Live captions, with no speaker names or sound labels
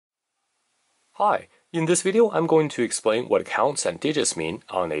Hi, in this video I'm going to explain what counts and digits mean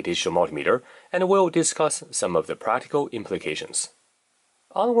on a digital multimeter, and we'll discuss some of the practical implications.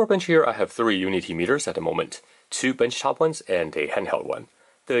 On the workbench here I have 3 UNI-T meters at the moment, 2 benchtop ones and a handheld one.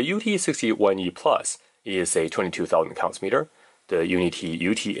 The UT61E Plus is a 22,000 counts meter, the UNI-T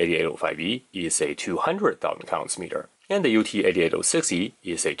UT8805E is a 200,000 counts meter, and the UT8806E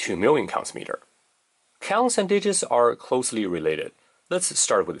is a 2 million counts meter. Counts and digits are closely related. Let's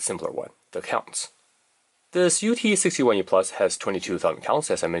start with a simpler one, the counts. This UT61E Plus has 22,000 counts,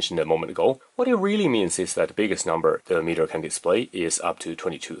 as I mentioned a moment ago. What it really means is that the biggest number the meter can display is up to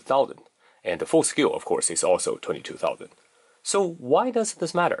 22,000. And the full scale, of course, is also 22,000. So why does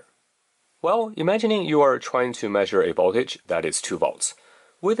this matter? Well, imagining you are trying to measure a voltage that is 2 volts.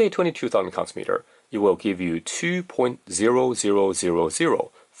 With a 22,000 counts meter, it will give you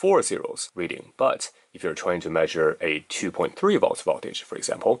 2.00004 zeros reading. But if you're trying to measure a 2.3 volts voltage, for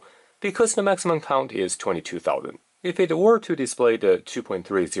example, because the maximum count is 22,000, if it were to display the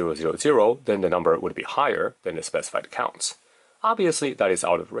 2.3000, then the number would be higher than the specified counts. Obviously, that is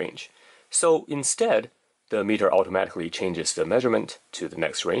out of range. So instead, the meter automatically changes the measurement to the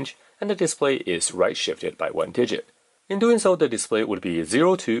next range, and the display is right-shifted by 1 digit. In doing so, the display would be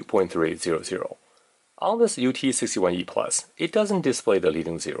 02.300. On this UT61E Plus, it doesn't display the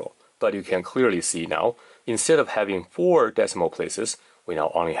leading zero, but you can clearly see now, instead of having 4 decimal places, we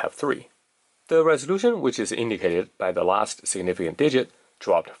now only have 3. The resolution, which is indicated by the last significant digit,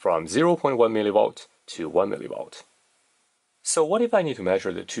 dropped from 0.1 millivolt to 1 millivolt. So what if I need to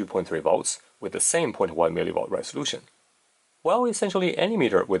measure the 2.3 volts with the same 0.1 millivolt resolution? Well, essentially any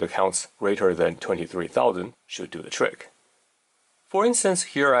meter with the counts greater than 23,000 should do the trick. For instance,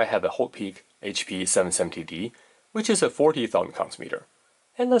 here I have a Holtpeak HP770D, which is a 40,000 counts meter.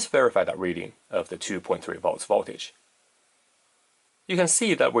 And let's verify that reading of the 2.3 volts voltage. You can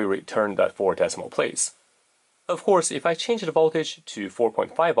see that we returned that 4 decimal place. Of course, if I change the voltage to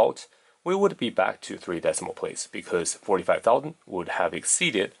 4.5 volts, we would be back to 3 decimal place because 45,000 would have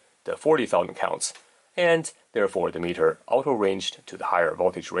exceeded the 40,000 counts, and therefore the meter auto-ranged to the higher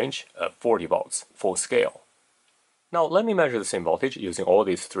voltage range of 40 volts, full scale. Now let me measure the same voltage using all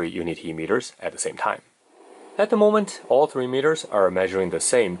these 3 UNI-T meters at the same time. At the moment, all 3 meters are measuring the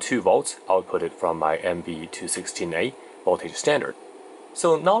same 2 volts outputted from my MV216A voltage standard.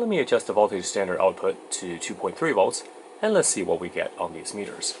 So now let me adjust the voltage standard output to 2.3 volts, and let's see what we get on these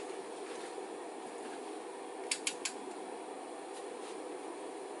meters.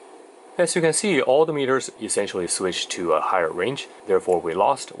 As you can see, all the meters essentially switched to a higher range, therefore we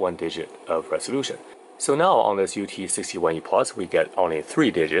lost 1 digit of resolution. So now on this UT61E Plus we get only 3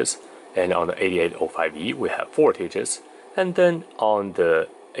 digits, and on the 8805E we have 4 digits, and then on the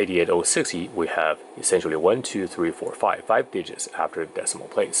 8806E we have essentially 1, 2, 3, 4, 5 digits after the decimal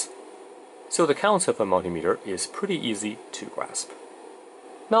place. So the counts of a multimeter is pretty easy to grasp.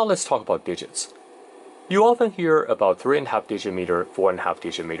 Now let's talk about digits. You often hear about 3.5 digit meter, 4.5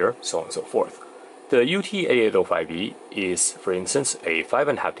 digit meter, so on and so forth. The UT8805E is, for instance, a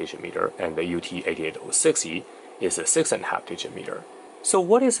 5.5 digit meter, and the UT8806E is a 6.5 digit meter. So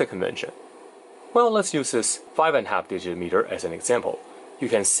what is a convention? Well, let's use this 5.5 digit meter as an example. You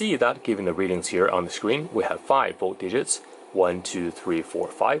can see that given the readings here on the screen, we have 5 full digits, 1, 2, 3, 4,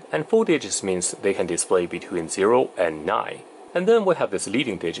 5, and full digits means they can display between 0 and 9. And then we have this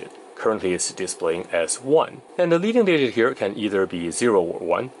leading digit. Currently it's displaying as 1. And the leading digit here can either be 0 or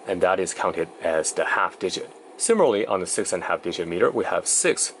 1, and that is counted as the half digit. Similarly, on the 6.5 digit meter, we have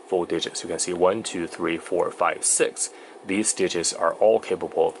 6 full digits. You can see 1, 2, 3, 4, 5, 6. These digits are all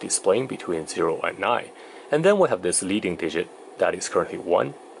capable of displaying between 0 and 9. And then we have this leading digit that is currently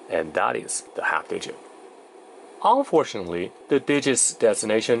 1, and that is the half digit. Unfortunately, the digits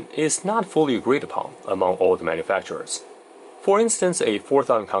designation is not fully agreed upon among all the manufacturers. For instance, a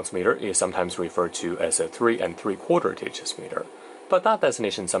 4,000 counts meter is sometimes referred to as a 3 3/4 digits meter, but that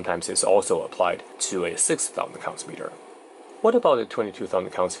designation sometimes is also applied to a 6,000 counts meter. What about the 22,000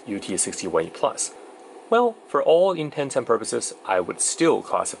 counts UT61E Plus? Well, for all intents and purposes, I would still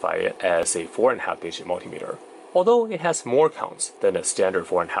classify it as a 4.5 digit multimeter, although it has more counts than a standard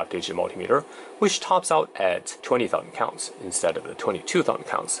 4.5 digit multimeter, which tops out at 20,000 counts instead of the 22,000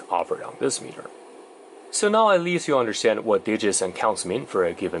 counts offered on this meter. So now at least you understand what digits and counts mean for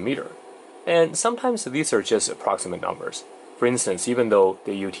a given meter. And sometimes these are just approximate numbers. For instance, even though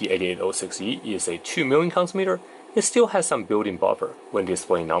the UT8806E is a 2 million counts meter, it still has some built-in buffer when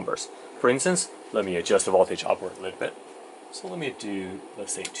displaying numbers. For instance, let me adjust the voltage upward a little bit. So let me do,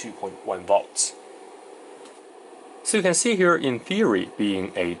 let's say, 2.1 volts. So you can see here, in theory,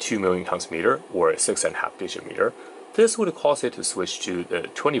 being a 2 million counts meter or a 6.5 digit meter, this would cause it to switch to the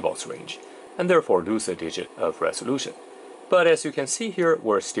 20 volts range. and therefore lose a digit of resolution. But as you can see here,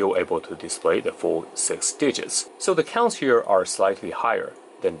 we're still able to display the full 6 digits. So the counts here are slightly higher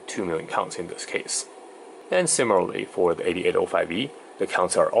than 2 million counts in this case. And similarly for the 8805E, the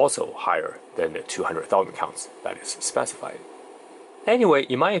counts are also higher than the 200,000 counts that is specified. Anyway,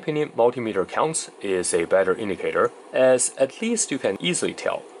 in my opinion, multimeter counts is a better indicator, as at least you can easily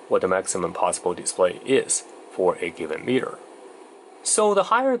tell what the maximum possible display is for a given meter. So the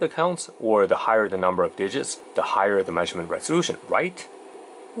higher the counts, or the higher the number of digits, the higher the measurement resolution, right?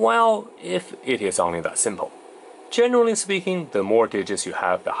 Well, if it is only that simple. Generally speaking, the more digits you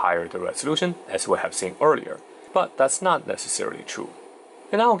have, the higher the resolution, as we have seen earlier. But that's not necessarily true.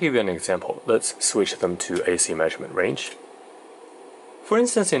 And I'll give you an example. Let's switch them to AC measurement range. For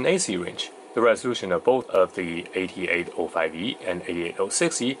instance, in AC range, the resolution of both of the 8805E and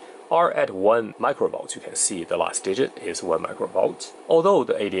 8806E are at 1 microvolt. You can see the last digit is 1 microvolt, although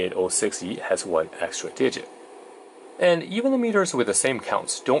the 8806E has 1 extra digit. And even the meters with the same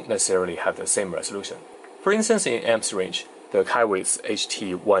counts don't necessarily have the same resolution. For instance, in amps range, the Kaiwitz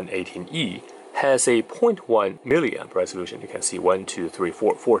HT118E has a 0.1 milliamp resolution. You can see 1, 2, 3,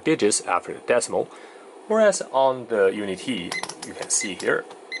 4 digits after the decimal, whereas on the UNI-T, you can see here,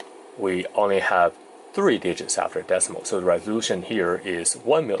 we only have 3 digits after decimal, so the resolution here is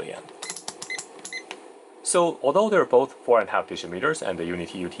 1 milliamp. So although they're both 4.5 digit meters, and the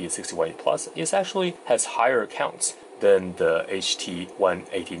UNI-T UT61E Plus has higher counts than the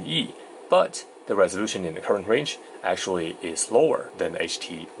HT118E, but the resolution in the current range actually is lower than the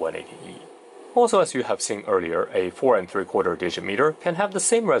HT118E. Also, as you have seen earlier, a 4 3/4 digit meter can have the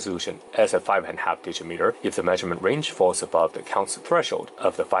same resolution as a 5.5 digit meter if the measurement range falls above the counts threshold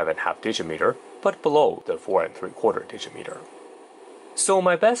of the 5.5 digit meter, but below the 4 3/4 digit meter. So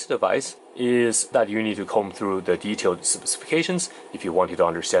my best advice is that you need to comb through the detailed specifications if you wanted to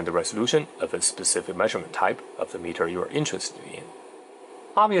understand the resolution of a specific measurement type of the meter you are interested in.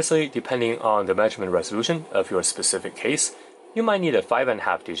 Obviously, depending on the measurement resolution of your specific case, you might need a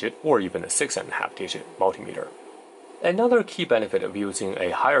 5.5 digit or even a 6.5 digit multimeter. Another key benefit of using a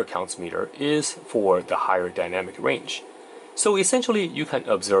higher counts meter is for the higher dynamic range. So essentially, you can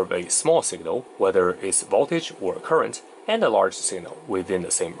observe a small signal, whether it's voltage or current, and a large signal within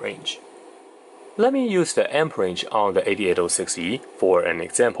the same range. Let me use the amp range on the 8806E for an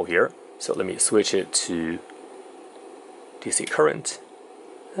example here. So let me switch it to DC current,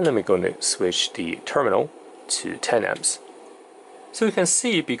 and let me go and switch the terminal to 10 amps. So you can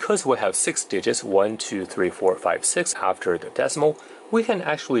see, because we have 6 digits, 1, 2, 3, 4, 5, 6 after the decimal, we can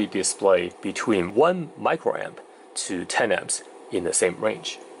actually display between 1 microamp to 10 amps in the same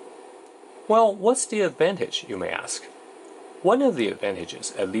range. Well, what's the advantage, you may ask? One of the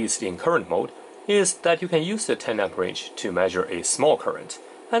advantages, at least in current mode, is that you can use the 10 amp range to measure a small current,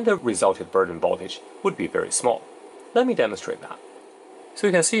 and the resulted burden voltage would be very small. Let me demonstrate that. So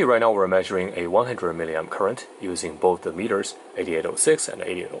you can see right now we're measuring a 100 milliamp current using both the meters 8806 and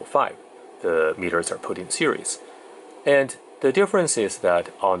 8805. The meters are put in series. And the difference is that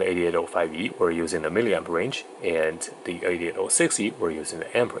on the 8805E we're using the milliamp range, and the 8806E we're using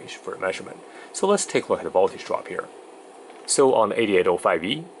the amp range for measurement. So let's take a look at the voltage drop here. So on the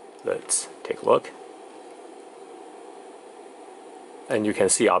 8805E, let's take a look. And you can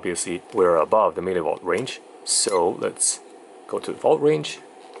see obviously we're above the millivolt range. So let's go to the volt range,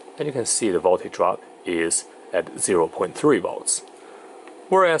 and you can see the voltage drop is at 0.3 volts.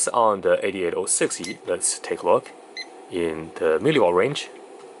 Whereas on the 8806E, let's take a look in the millivolt range,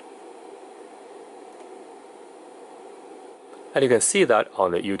 and you can see that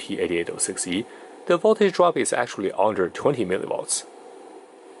on the UT8806E, the voltage drop is actually under 20 millivolts.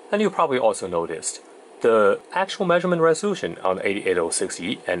 And you probably also noticed the actual measurement resolution on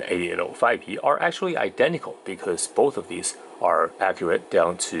 8806E and 8805E are actually identical, because both of these are accurate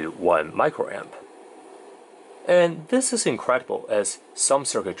down to 1 microamp. And this is incredible, as some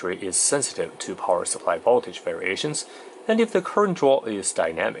circuitry is sensitive to power supply voltage variations, and if the current draw is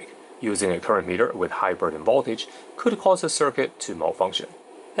dynamic, using a current meter with high burden voltage could cause a circuit to malfunction.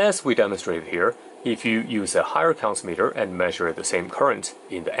 As we demonstrated here, if you use a higher counts meter and measure the same current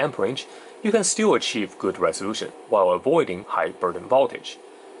in the amp range, you can still achieve good resolution while avoiding high burden voltage.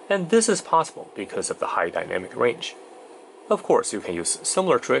 And this is possible because of the high dynamic range. Of course, you can use a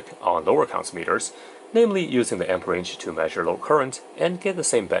similar trick on lower counts meters, namely using the amp range to measure low current and get the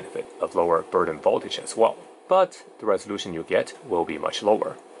same benefit of lower burden voltage as well. But the resolution you get will be much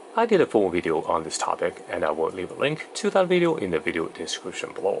lower. I did a full video on this topic, and I will leave a link to that video in the video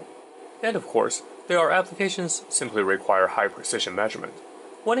description below. And of course, there are applications simply require high precision measurement.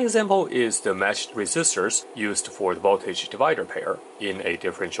 One example is the matched resistors used for the voltage divider pair in a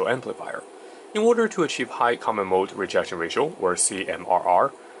differential amplifier. In order to achieve high common mode rejection ratio, or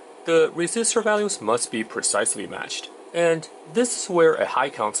CMRR, the resistor values must be precisely matched, and this is where a high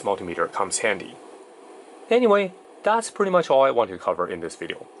counts multimeter comes handy. Anyway, that's pretty much all I want to cover in this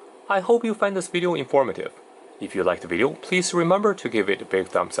video. I hope you find this video informative. If you liked the video, please remember to give it a big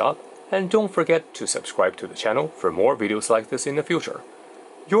thumbs up, and don't forget to subscribe to the channel for more videos like this in the future.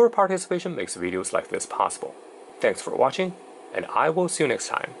 Your participation makes videos like this possible. Thanks for watching, and I will see you next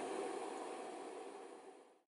time.